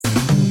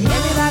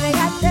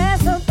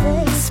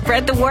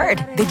spread the word.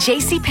 The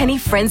JCPenney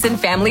Friends and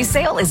Family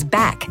Sale is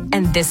back.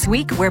 And this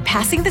week, we're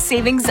passing the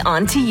savings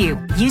on to you.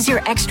 Use your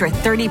extra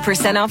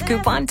 30% off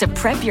coupon to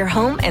prep your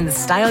home and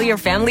style your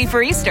family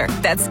for Easter.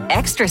 That's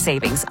extra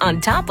savings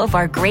on top of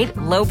our great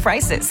low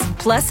prices.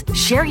 Plus,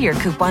 share your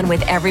coupon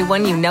with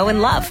everyone you know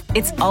and love.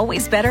 It's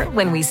always better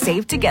when we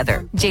save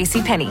together.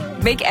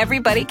 JCPenney. Make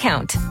everybody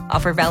count.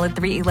 Offer valid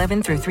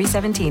 3/11 through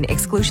 3/17.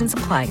 Exclusions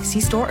apply.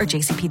 See store or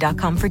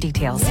jcp.com for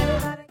details.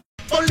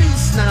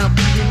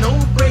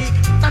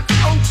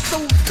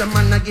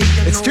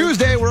 It's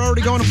Tuesday. We're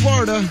already going to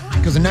Florida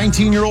because a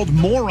 19-year-old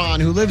moron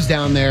who lives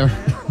down there.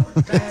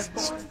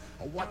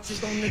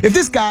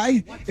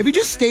 If he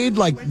just stayed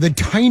like the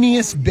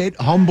tiniest bit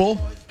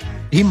humble,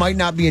 he might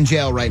not be in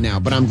jail right now,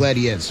 but I'm glad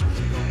he is.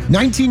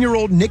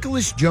 19-year-old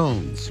Nicholas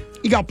Jones.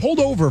 He got pulled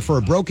over for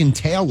a broken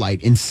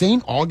taillight in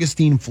St.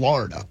 Augustine,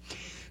 Florida.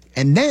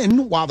 And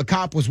then, while the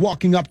cop was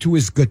walking up to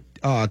his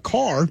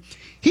car,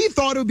 he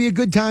thought it would be a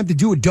good time to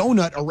do a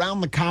donut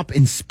around the cop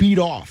and speed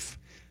off.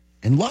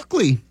 And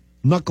luckily,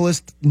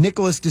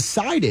 Nicholas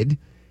decided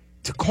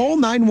to call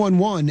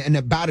 911, and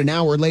about an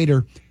hour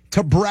later,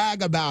 to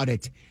brag about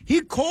it.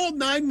 He called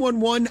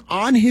 911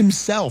 on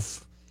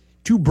himself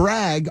to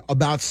brag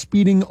about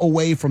speeding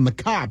away from the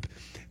cop,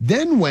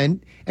 then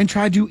went and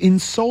tried to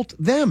insult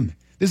them.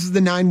 This is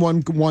the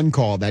 911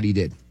 call that he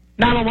did.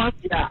 911?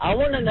 Yeah, I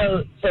want to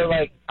know, so,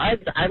 I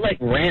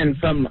ran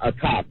from a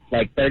cop,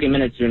 30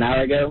 minutes to an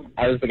hour ago.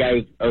 I was the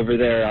guy over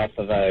there off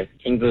of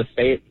Kingsville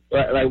State.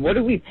 What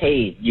do we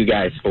pay you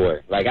guys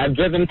for? I've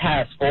driven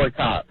past 4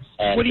 cops.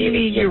 What do you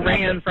mean you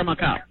ran from a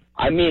cop?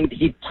 I mean,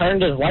 he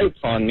turned his lights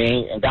on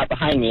me and got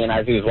behind me, and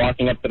as he was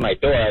walking up to my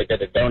door, I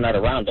did a donut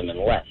around him and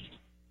left.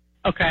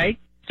 Okay.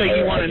 So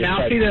you want to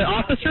now see the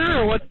officer,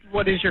 or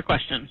what is your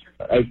question?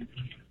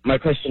 My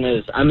question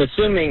is, I'm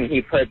assuming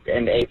he put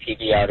an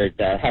APD out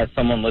that has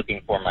someone looking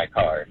for my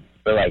car.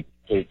 But,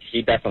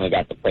 he definitely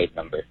got the plate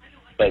number.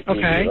 But,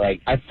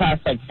 okay. I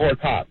passed, 4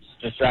 cops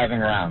just driving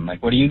around.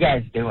 What are you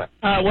guys doing?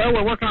 Well,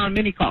 we're working on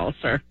mini calls,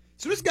 sir.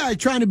 So this guy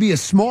trying to be a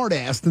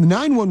smartass to the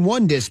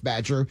 911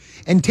 dispatcher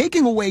and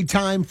taking away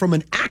time from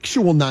an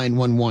actual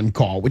 911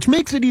 call, which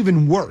makes it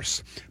even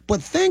worse.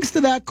 But thanks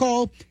to that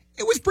call,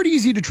 it was pretty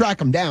easy to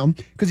track him down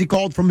because he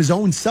called from his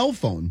own cell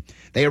phone.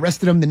 They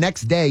arrested him the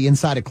next day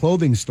inside a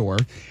clothing store.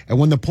 And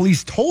when the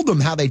police told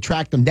him how they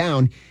tracked him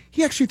down,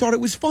 he actually thought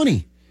it was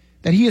funny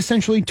that he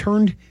essentially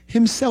turned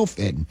himself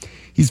in.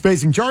 He's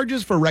facing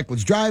charges for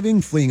reckless driving,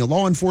 fleeing a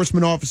law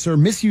enforcement officer,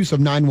 misuse of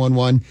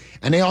 911,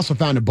 and they also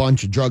found a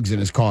bunch of drugs in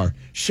his car.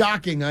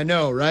 Shocking, I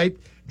know, right?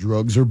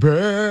 Drugs are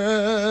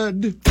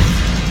bad.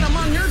 I'm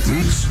on your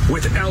team.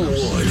 With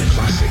Elwood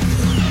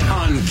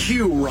on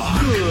Q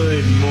Rock.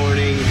 Good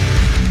morning.